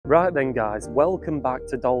Right then guys, welcome back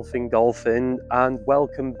to Dolphin Golfing and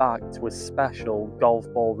welcome back to a special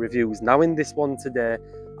golf ball reviews. Now in this one today,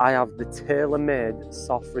 I have the TaylorMade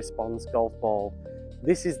soft response golf ball.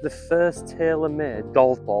 This is the first TaylorMade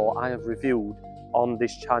golf ball I have reviewed on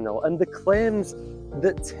this channel, and the claims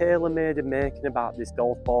that TaylorMade are making about this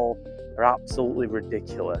golf ball are absolutely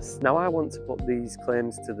ridiculous. Now I want to put these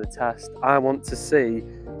claims to the test. I want to see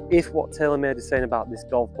if what TaylorMade is saying about this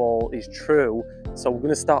golf ball is true. So we're going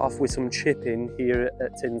to start off with some chipping here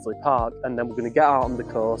at Tinsley Park, and then we're going to get out on the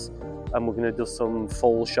course and we're going to do some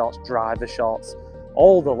full shots, driver shots,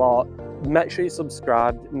 all the lot. Make sure you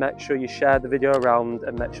subscribe, make sure you share the video around,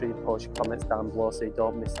 and make sure you post your comments down below so you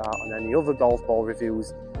don't miss out on any other golf ball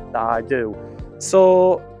reviews that I do.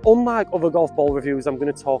 So unlike other golf ball reviews, I'm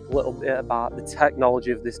going to talk a little bit about the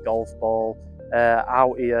technology of this golf ball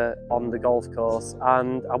out here on the golf course,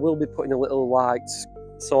 and I will be putting a little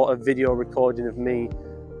sort of video recording of me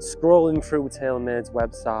scrolling through TaylorMade's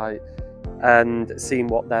website and seeing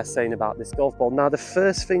what they're saying about this golf ball. Now the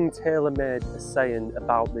first thing TaylorMade is saying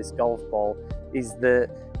about this golf ball is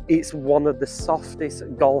that it's one of the softest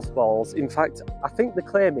golf balls. In fact, I think they're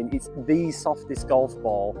claiming it's the softest golf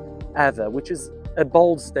ball ever, which is a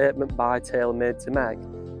bold statement by TaylorMade to make.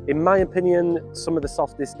 In my opinion, some of the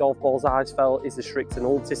softest golf balls I've felt is the Shrixon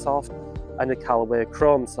Ultisoft and the Callaway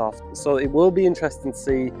Chrome Soft. So it will be interesting to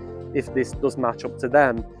see if this does match up to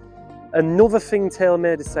them. Another thing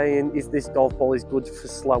TaylorMade is saying is this golf ball is good for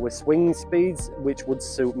slower swing speeds, which would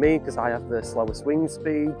suit me because I have the slower swing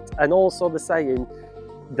speed. And also they're saying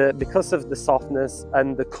that because of the softness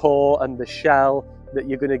and the core and the shell, that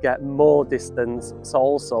you're going to get more distance. So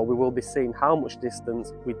also we will be seeing how much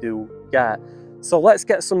distance we do get. So let's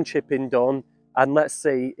get some chipping done and let's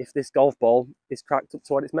see if this golf ball is cracked up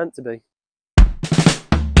to what it's meant to be.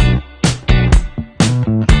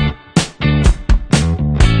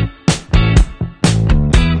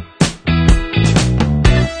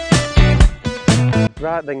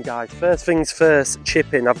 Right then guys, first things first,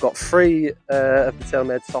 chipping. I've got 3 of the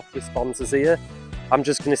TaylorMade soft responses here. I'm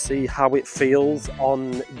just going to see how it feels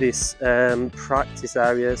on this practice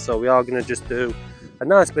area. So we are going to just do a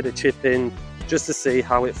nice bit of chipping just to see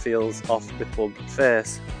how it feels off the club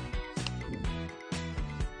face.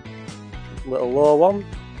 Little low one.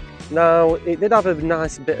 Now it did have a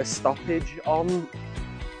nice bit of stoppage on.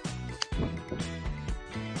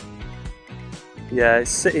 Yeah,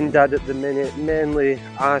 it's sitting dead at the minute, mainly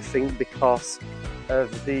I think because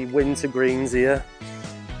of the winter greens here.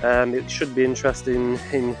 It should be interesting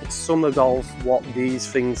in summer golf what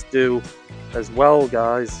these things do as well,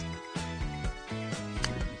 guys.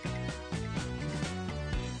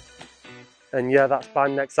 And yeah, that's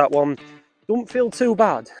fine. Next, that one don't feel too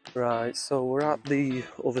bad. Right, so we're at the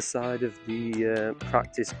other side of the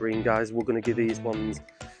practice green, guys. We're going to give these ones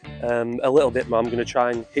a little bit more. I'm going to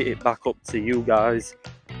try and hit it back up to you guys,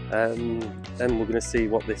 and we're going to see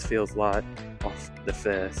what this feels like off the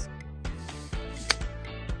face.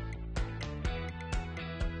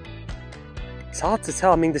 It's hard to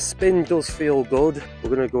tell. I mean, the spin does feel good. We're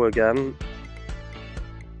going to go again.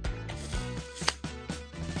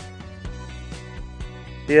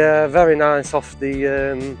 Yeah, very nice off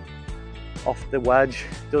the wedge.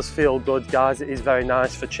 Does feel good, guys. It is very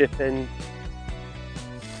nice for chipping.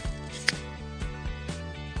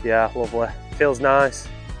 Yeah, lovely. Feels nice.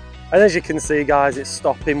 And as you can see, guys, it's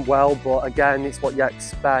stopping well, but again, it's what you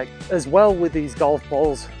expect. As well with these golf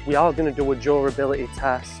balls, we are going to do a durability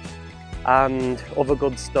test and other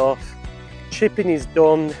good stuff. Chipping is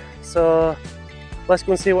done, so let's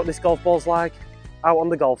go and see what this golf ball's like out on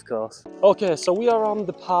the golf course. Okay, so we are on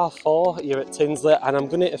the par 4 here at Tinsley, and I'm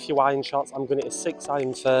going to hit a few iron shots. I'm going to hit a 6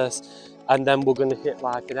 iron first, and then we're going to hit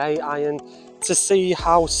like an 8 iron to see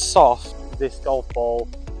how soft this golf ball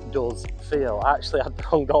does feel. I actually had the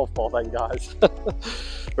wrong golf ball then, guys.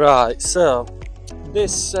 Right, so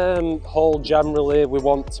this hole generally we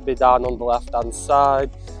want to be down on the left hand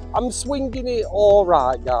side. I'm swinging it all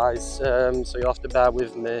right, guys, so you'll have to bear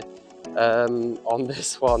with me on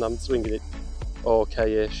this one. I'm swinging it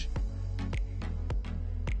okay-ish.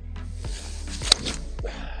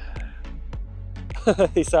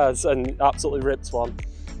 He says, and absolutely rips one.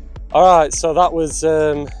 Alright, so that was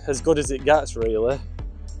as good as it gets, really.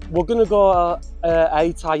 We're going to go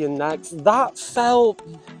 8 iron next.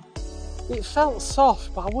 It felt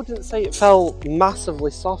soft, but I wouldn't say it felt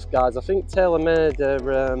massively soft, guys. I think TaylorMade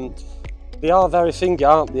they are very thingy,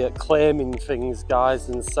 aren't they, at claiming things, guys,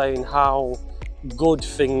 and saying how good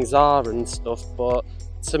things are and stuff, but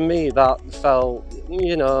to me that felt,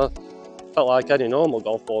 you know, felt like any normal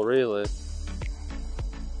golf ball, really.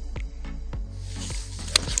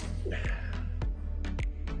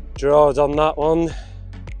 Draws on that one.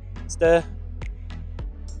 Stay.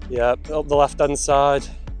 Yeah, up the left hand side.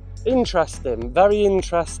 Interesting, very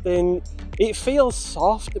interesting. It feels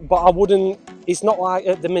soft, but I wouldn't, it's not like,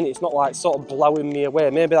 at the minute, it's not like sort of blowing me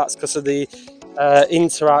away. Maybe that's because of the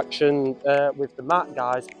interaction with the mat,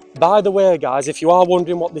 guys. By the way, guys, if you are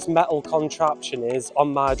wondering what this metal contraption is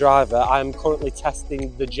on my driver, I am currently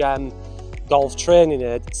testing the Gem golf training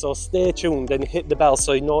aid, so stay tuned and hit the bell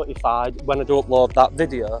so you're notified when I do upload that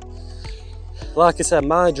video. Like I said,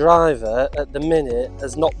 my driver at the minute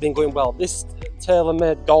has not been going well. This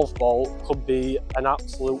TaylorMade golf ball could be an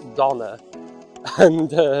absolute goner,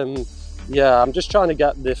 and yeah, I'm just trying to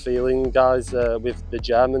get the feeling, guys, with the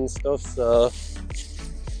Gem and stuff, so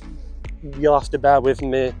you'll have to bear with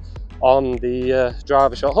me on the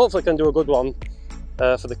driver shot. Hopefully I can do a good one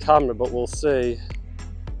for the camera, but we'll see.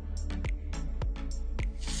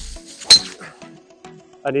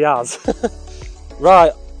 And he has.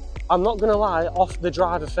 Right, I'm not gonna lie, off the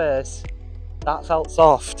driver face, that felt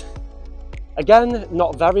soft. Again,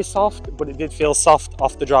 not very soft, but it did feel soft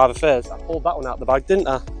off the driver face. I pulled that one out the bag, didn't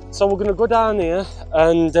I? So we're gonna go down here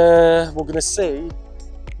and we're gonna see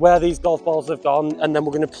where these golf balls have gone, and then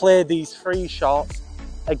we're gonna play these 3 shots,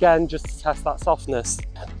 again, just to test that softness.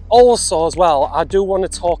 Also as well, I do wanna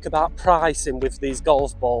talk about pricing with these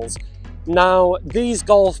golf balls. Now, these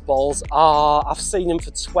golf balls are, I've seen them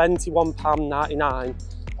for £21.99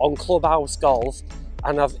 on Clubhouse Golf,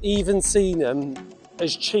 and I've even seen them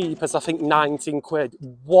as cheap as I think 19 quid.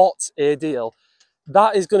 What a deal.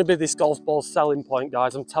 That is going to be this golf ball's selling point,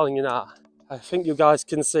 guys, I'm telling you that. I think you guys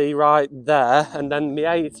can see right there, and then my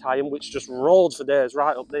 8 iron, which just rolled for days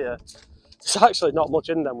right up there. There's actually not much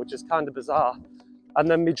in them, which is kind of bizarre. And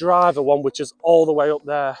then my driver one, which is all the way up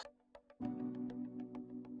there.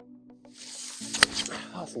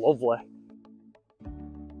 That's lovely.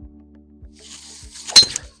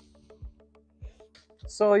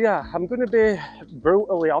 So yeah, I'm going to be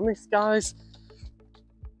brutally honest, guys.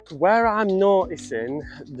 Where I'm noticing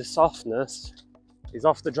the softness is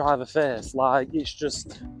off the driver face, like it's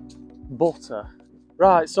just butter.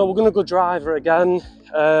 Right, so we're going to go driver again.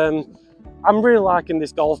 I'm really liking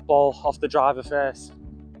this golf ball off the driver face.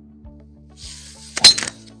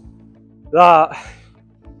 That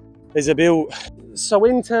is a beaut. So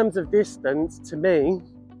in terms of distance, to me,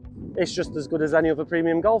 it's just as good as any other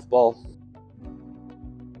premium golf ball.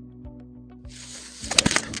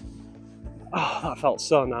 Oh, that felt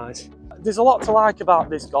so nice. There's a lot to like about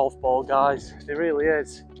this golf ball, guys. There really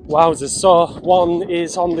is. Wowzers. So one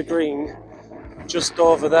is on the green, just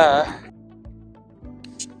over there.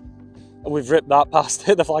 And we've ripped that past.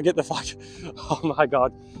 Hit the flag, hit the flag. Oh my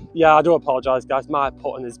God. Yeah, I do apologise, guys. My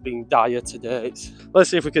putting has been dire today. Let's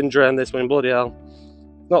see if we can drain this one. Bloody hell.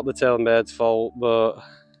 Not the TaylorMade's fault, but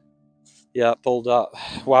yeah, pulled that.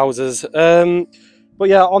 Wowzers. But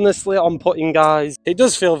yeah, honestly, on putting, guys, it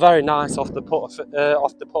does feel very nice off the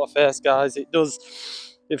putter face, guys. It does.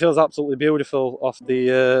 It feels absolutely beautiful off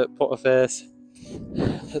the putter face.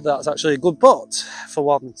 That's actually a good putt for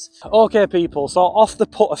once. Okay, people. So off the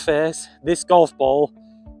putter face, this golf ball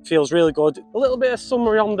feels really good. A little bit of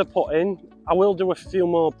summary on the putting. I will do a few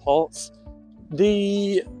more putts.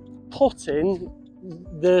 The putting,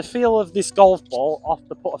 the feel of this golf ball off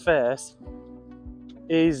the putter face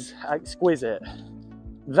is exquisite.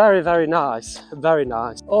 Very, very nice, very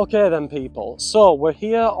nice. Okay then, people, so we're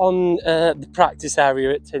here on the practice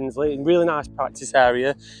area at Tinsley, a really nice practice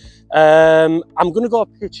area. I'm going to go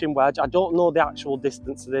pitching wedge. I don't know the actual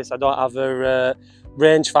distance of this, I don't have a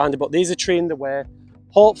rangefinder, but these are 3 in the way.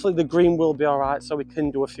 Hopefully the green will be all right, so we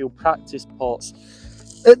can do a few practice putts.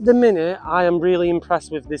 At the minute, I am really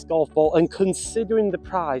impressed with this golf ball, and considering the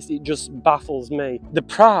price, it just baffles me. The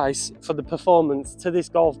price for the performance to this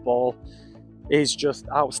golf ball is just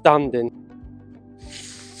outstanding.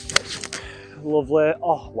 Lovely.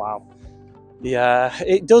 Oh wow. Yeah,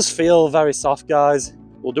 it does feel very soft, guys.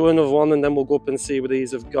 We'll do another one and then we'll go up and see where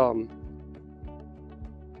these have gone.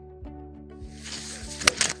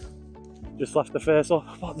 Just left the face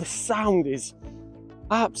off, but the sound is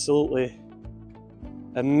absolutely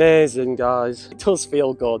amazing, guys. It does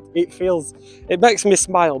feel good. It makes me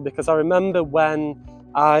smile, because I remember when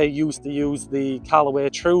I used to use the Callaway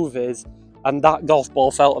Truvies, and that golf ball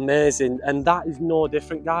felt amazing, and that is no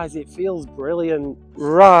different, guys. It feels brilliant.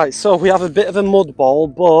 Right, so we have a bit of a mud ball,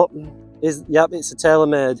 but yep, it's a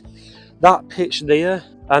TaylorMade. That pitch there,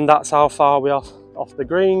 and that's how far we're off the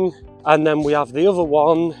green. And then we have the other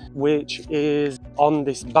one, which is on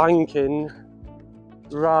this banking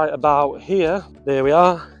right about here. There we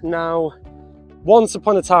are. Now, once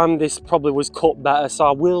upon a time, this probably was cut better, so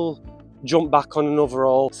I will jump back on another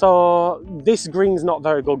hole. So this green's not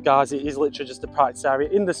very good, guys. It is literally just a practice area.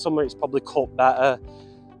 In the summer it's probably cut better.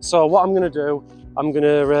 So what I'm going to do, I'm going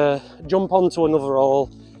to jump onto another hole.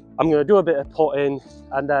 I'm going to do a bit of putting,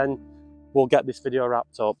 and then we'll get this video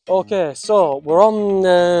wrapped up. Okay, so we're on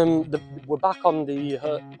we're back on the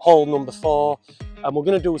hole number 4, and we're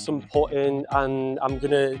going to do some putting, and I'm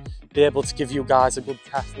going to be able to give you guys a good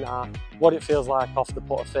test now what it feels like off the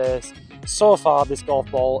putter face. So far this golf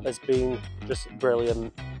ball has been just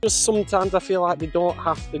brilliant. Just sometimes I feel like they don't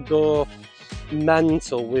have to go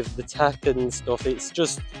mental with the tech and stuff. It's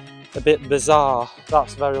just a bit bizarre.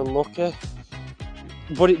 That's very unlucky.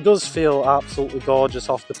 But it does feel absolutely gorgeous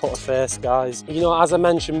off the putter face, guys. You know, as I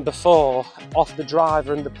mentioned before, off the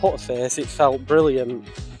driver and the putter face, it felt brilliant.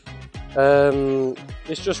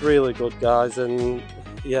 It's just really good, guys, and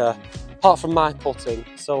yeah, apart from my putting.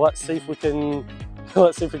 So let's see if we can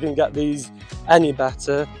get these any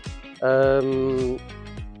better.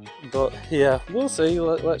 But yeah, we'll see.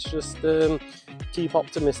 Let's just keep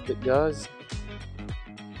optimistic, guys.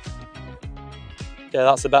 Yeah,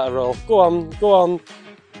 that's a better roll. Go on, go on.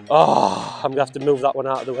 Oh, I'm gonna have to move that one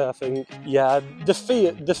out of the way, I think. Yeah, the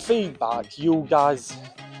feedback you guys,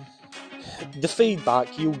 the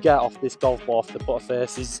feedback you get off this golf ball off the putter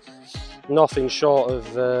face is nothing short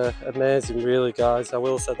of amazing, really, guys. I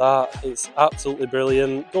will say that. It's absolutely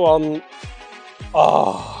brilliant. Go on.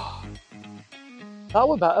 Oh, that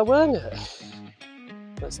were better, weren't it?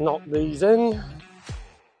 Let's knock these in.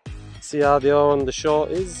 See how they are on the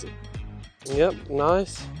shorties. Yep,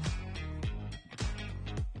 nice.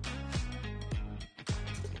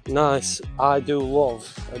 Nice. I do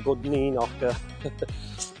love a good knee knocker.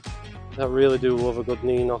 I really do love a good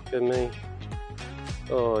knee knocker, me.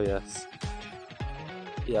 Oh yes.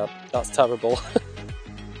 Yeah, that's terrible.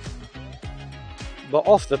 But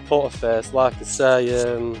off the putter face, like I say,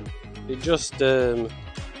 it just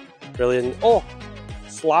brilliant. Oh,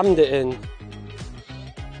 slammed it in.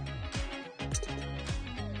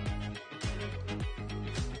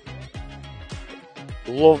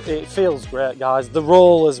 Love it, feels great, guys. The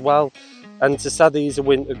roll as well, and to say these are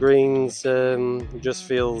winter greens just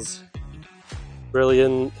feels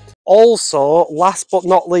brilliant. Also, last but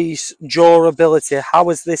not least, durability. How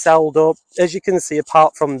has this held up? As you can see,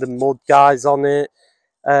 apart from the mud, guys, on it,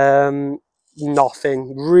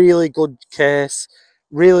 nothing. Really good case,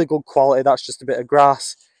 really good quality. That's just a bit of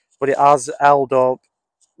grass, but it has held up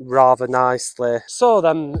rather nicely. So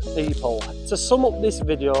then, people, to sum up this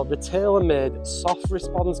video, the TaylorMade soft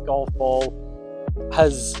response golf ball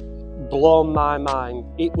has blown my mind.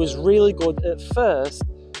 It was really good at first.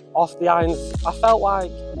 Off the irons, I felt like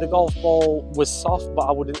the golf ball was soft, but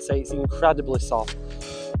I wouldn't say it's incredibly soft.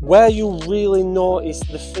 Where you really notice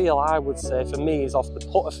the feel, I would say, for me, is off the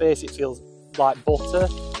putter face, it feels like butter.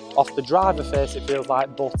 Off the driver face, it feels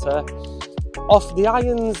like butter. Off the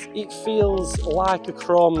irons, it feels like a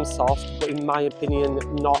chrome soft, but in my opinion,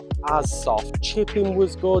 not as soft. Chipping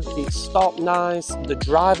was good, it stopped nice, the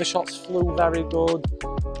driver shots flew very good.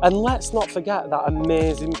 And let's not forget that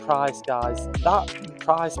amazing price, guys. That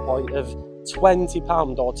price point of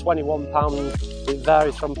 £20 or £21, it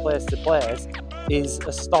varies from place to place, is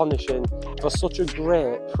astonishing for such a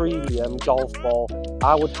great premium golf ball.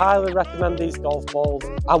 I would highly recommend these golf balls.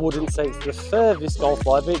 I wouldn't say it's the furthest golf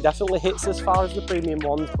ball ever. It definitely hits as far as the premium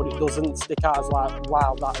ones, but it doesn't stick out as like,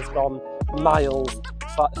 wow, that has gone miles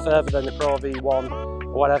further than the Pro V1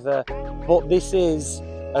 or whatever. But this is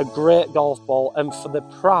a great golf ball, and for the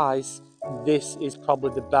price, this is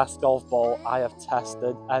probably the best golf ball I have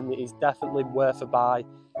tested, and it is definitely worth a buy.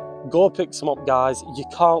 Go pick some up, guys. You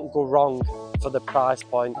can't go wrong for the price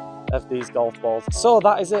point of these golf balls. So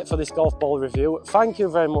that is it for this golf ball review. Thank you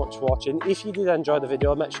very much for watching. If you did enjoy the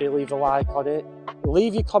video, make sure you leave a like on it.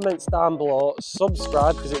 Leave your comments down below.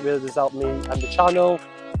 Subscribe, because it really does help me and the channel.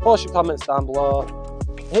 Post your comments down below.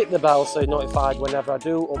 Hit the bell so you're notified whenever I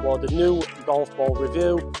do upload a new golf ball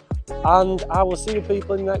review. And I will see you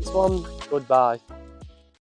people in the next one. Goodbye.